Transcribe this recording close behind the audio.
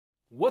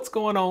What's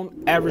going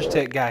on? Average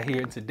Tech Guy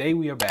here. Today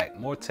we are back.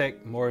 More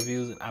tech, more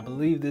reviews, and I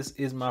believe this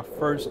is my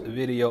first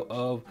video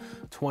of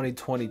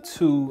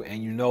 2022.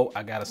 And you know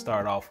I gotta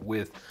start off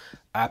with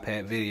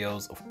iPad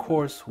videos. Of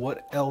course,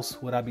 what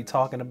else would I be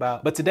talking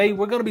about? But today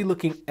we're gonna be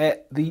looking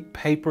at the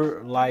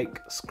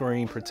Paperlike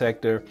screen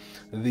protector,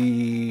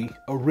 the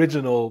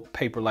original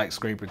Paperlike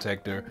screen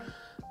protector.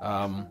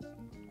 I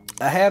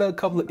had a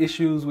couple of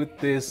issues with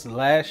this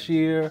last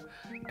year,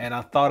 and I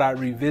thought I'd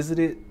revisit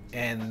it.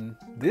 And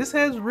this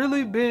has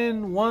really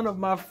been one of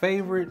my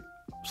favorite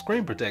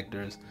screen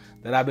protectors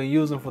that I've been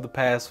using for the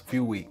past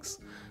few weeks.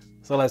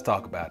 So let's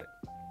talk about it.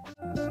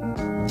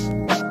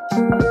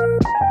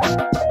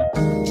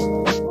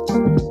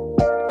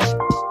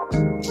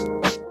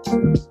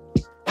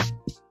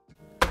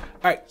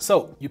 All right,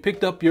 so you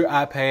picked up your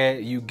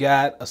iPad, you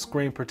got a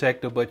screen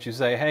protector, but you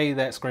say, hey,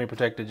 that screen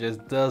protector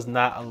just does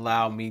not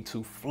allow me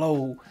to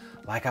flow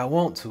like I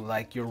want to,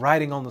 like you're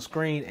writing on the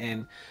screen.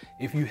 And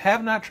if you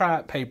have not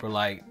tried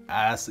Paperlike,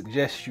 I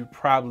suggest you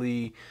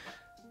probably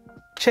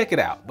check it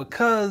out,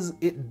 because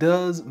it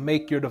does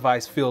make your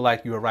device feel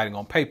like you are writing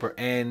on paper,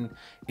 and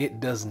it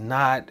does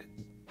not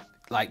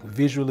like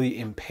visually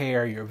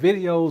impair your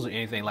videos or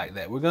anything like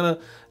that. We're gonna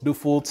do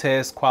full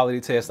test,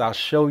 quality test. I'll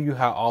show you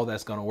how all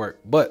that's gonna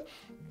work. But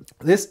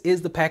this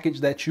is the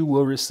package that you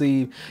will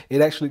receive.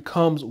 It actually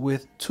comes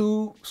with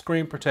 2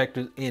 screen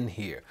protectors in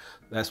here.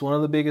 That's one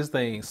of the biggest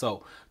things.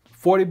 So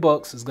 40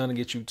 bucks is gonna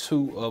get you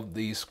 2 of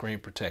these screen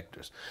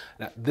protectors.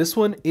 Now, this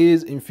one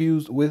is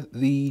infused with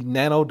the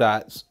nano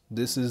dots.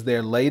 This is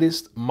their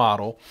latest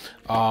model.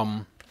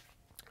 And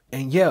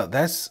yeah,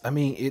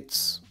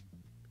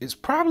 it's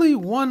probably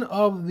one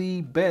of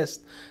the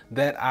best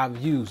that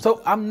I've used.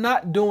 So I'm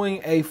not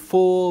doing a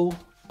full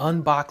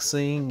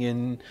unboxing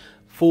and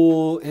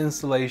full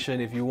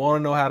installation. If you want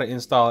to know how to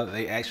install it,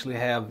 they actually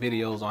have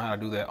videos on how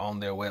to do that on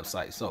their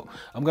website. So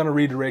I'm going to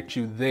redirect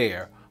you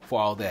there for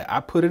all that. I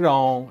put it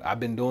on. I've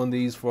been doing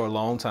these for a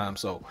long time.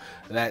 So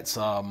that's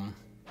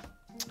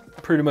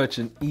pretty much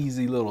an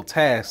easy little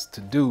task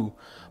to do.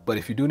 But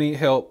if you do need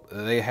help,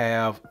 they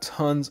have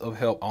tons of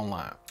help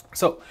online.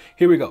 So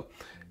here we go.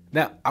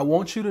 Now, I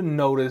want you to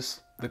notice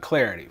the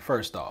clarity.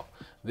 First off,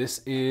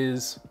 this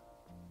is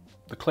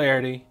the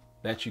clarity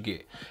that you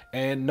get.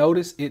 And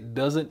notice it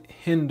doesn't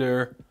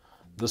hinder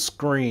the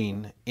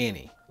screen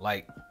any,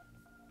 like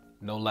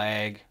no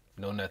lag,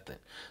 no nothing.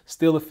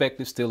 Still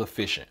effective, still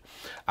efficient.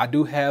 I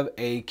do have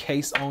a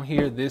case on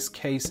here. This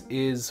case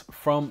is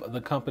from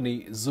the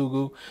company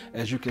Zugu,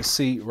 as you can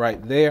see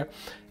right there.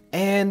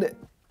 And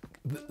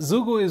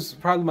Zugu is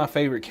probably my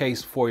favorite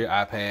case for your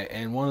iPad,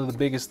 and one of the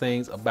biggest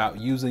things about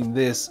using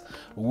this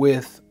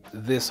with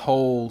this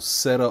whole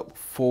setup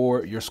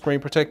for your screen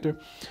protector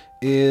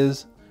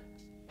is,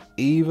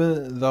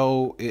 even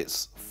though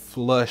it's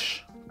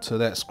flush to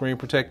that screen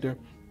protector,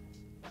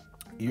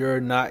 you're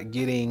not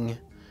getting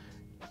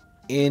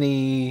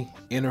any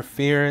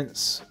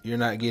interference, you're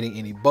not getting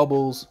any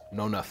bubbles,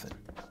 no nothing.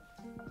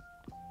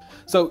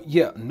 So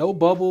yeah, no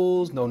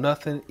bubbles, no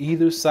nothing,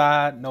 either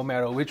side, no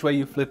matter which way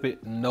you flip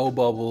it, no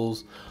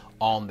bubbles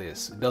on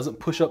this. It doesn't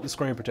push up the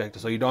screen protector,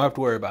 so you don't have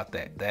to worry about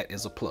that. That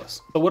is a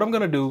plus. So what I'm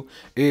gonna do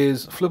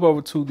is flip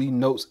over to the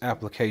notes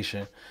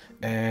application,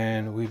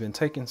 and we've been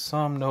taking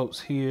some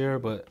notes here,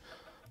 but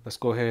let's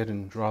go ahead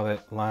and draw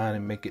that line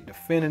and make it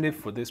definitive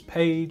for this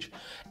page.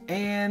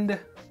 And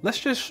let's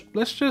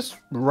just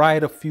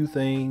write a few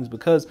things,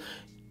 because,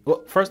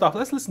 well, first off,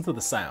 let's listen to the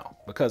sound,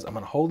 because I'm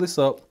gonna hold this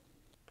up.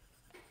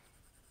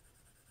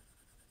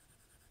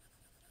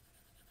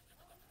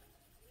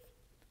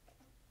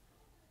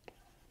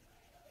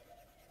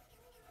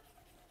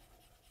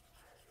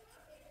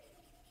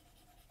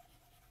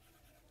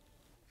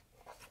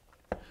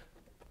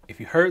 If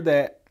you heard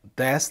that,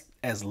 that's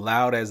as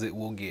loud as it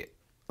will get.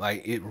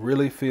 Like, it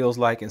really feels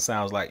like and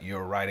sounds like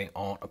you're writing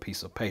on a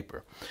piece of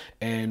paper.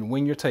 And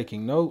when you're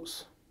taking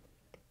notes,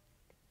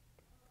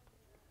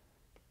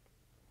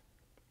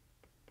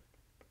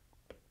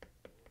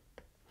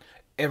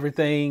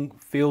 everything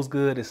feels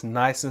good. It's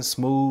nice and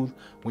smooth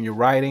when you're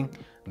writing.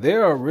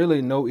 There are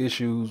really no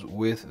issues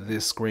with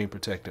this screen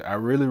protector. I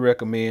really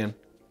recommend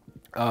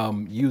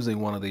using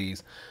one of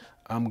these.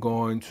 I'm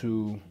going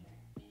to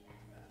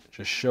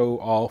just show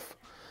off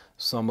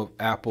some of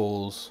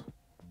Apple's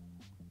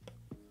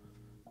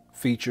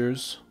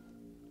features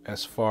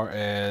as far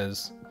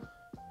as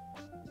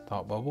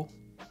thought bubble.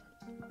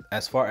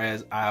 As far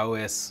as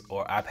iOS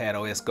or iPad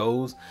OS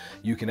goes,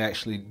 you can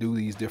actually do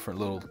these different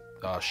little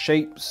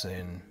shapes,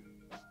 and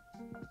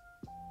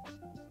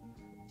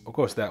of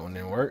course that one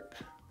didn't work.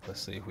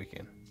 Let's see if we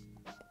can.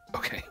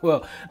 Okay,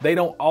 well, they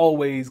don't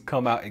always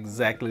come out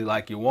exactly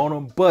like you want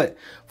them, but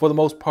for the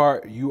most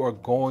part, you are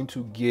going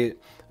to get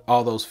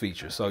all those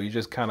features. So you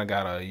just kind of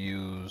gotta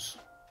use,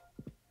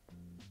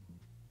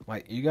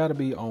 like, you gotta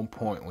be on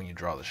point when you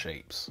draw the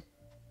shapes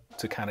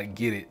to kind of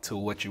get it to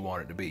what you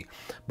want it to be.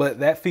 But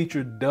that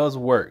feature does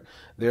work.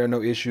 There are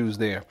no issues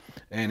there.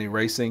 And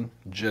erasing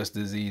just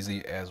as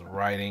easy as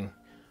writing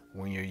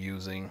when you're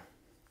using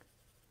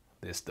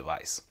this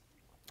device.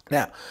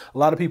 Now, a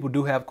lot of people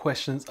do have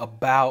questions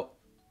about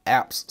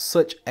apps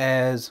such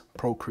as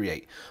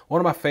Procreate.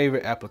 One of my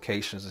favorite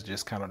applications is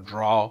just kind of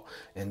draw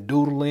and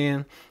doodle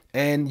in,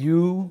 and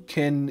you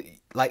can,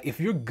 like, if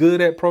you're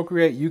good at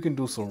Procreate, you can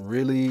do some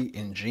really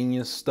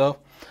ingenious stuff.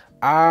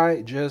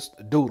 I just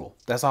doodle.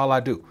 That's all I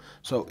do.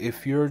 So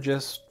if you're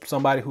just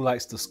somebody who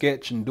likes to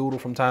sketch and doodle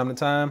from time to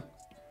time,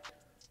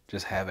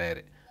 just have at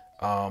it.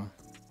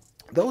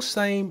 Those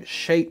same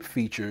shape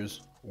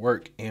features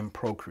work in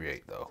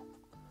Procreate though.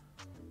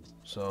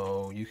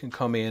 So you can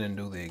come in and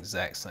do the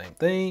exact same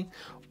thing,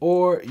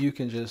 or you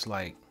can just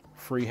like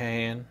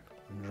freehand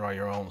draw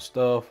your own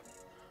stuff,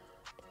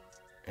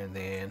 and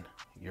then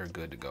you're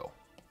good to go.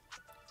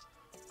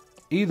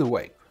 Either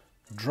way,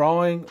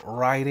 drawing,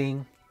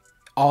 writing,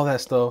 all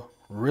that stuff,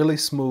 really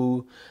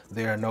smooth.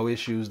 There are no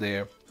issues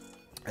there.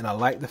 And I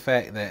like the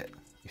fact that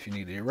if you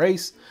need to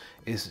erase,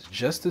 it's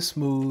just as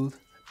smooth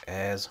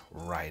as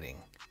writing.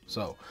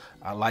 So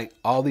I like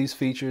all these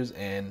features,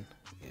 and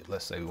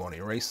let's say we want to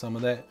erase some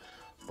of that.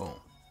 Boom.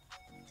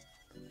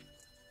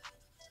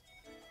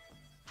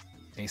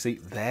 And you see,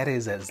 that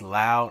is as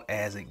loud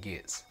as it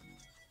gets.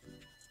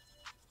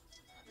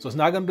 So it's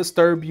not going to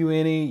disturb you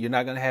any. You're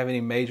not going to have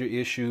any major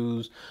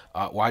issues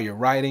while you're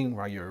writing,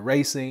 while you're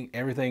erasing.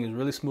 Everything is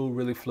really smooth,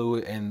 really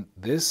fluid. And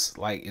this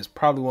is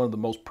probably one of the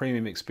most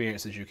premium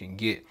experiences you can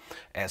get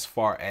as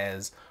far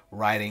as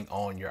writing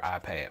on your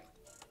iPad.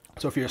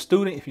 So if you're a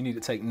student, if you need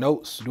to take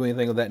notes, do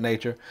anything of that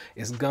nature,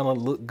 it's gonna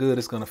look good,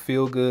 it's gonna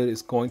feel good,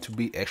 it's going to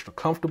be extra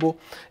comfortable.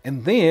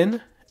 And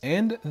then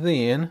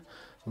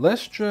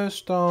let's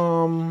just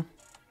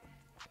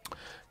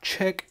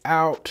check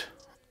out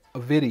a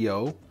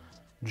video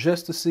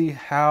just to see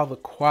how the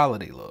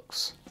quality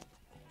looks.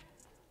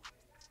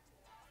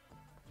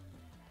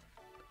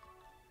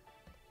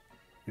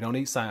 You don't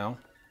need sound.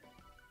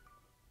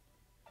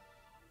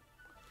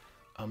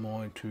 I'm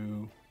going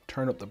to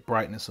turn up the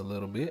brightness a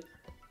little bit.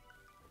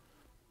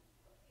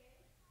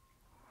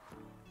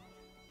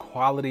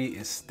 Quality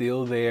is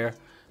still there.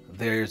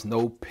 There's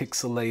no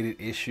pixelated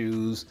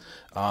issues.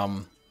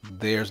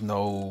 There's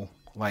no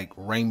like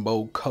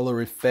rainbow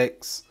color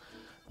effects.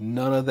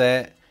 None of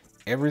that.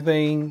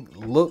 Everything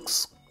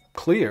looks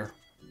clear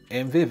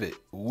and vivid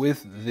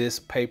with this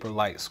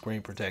Paperlike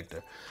screen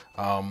protector.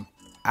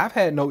 I've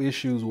had no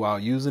issues while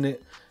using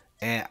it,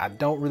 and I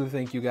don't really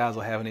think you guys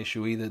will have an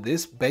issue either.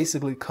 This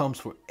basically comes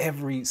for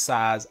every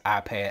size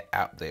iPad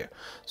out there.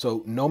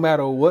 So no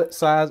matter what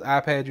size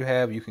iPad you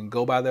have, you can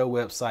go by their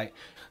website.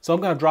 So I'm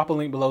going to drop a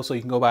link below so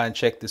you can go by and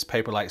check this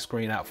Paperlike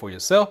screen out for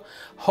yourself.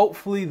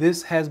 Hopefully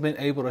this has been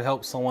able to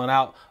help someone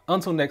out.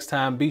 Until next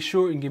time, be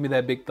sure and give me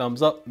that big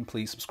thumbs up, and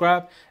please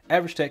subscribe.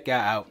 Average Tech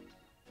Guy out.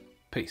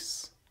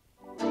 Peace.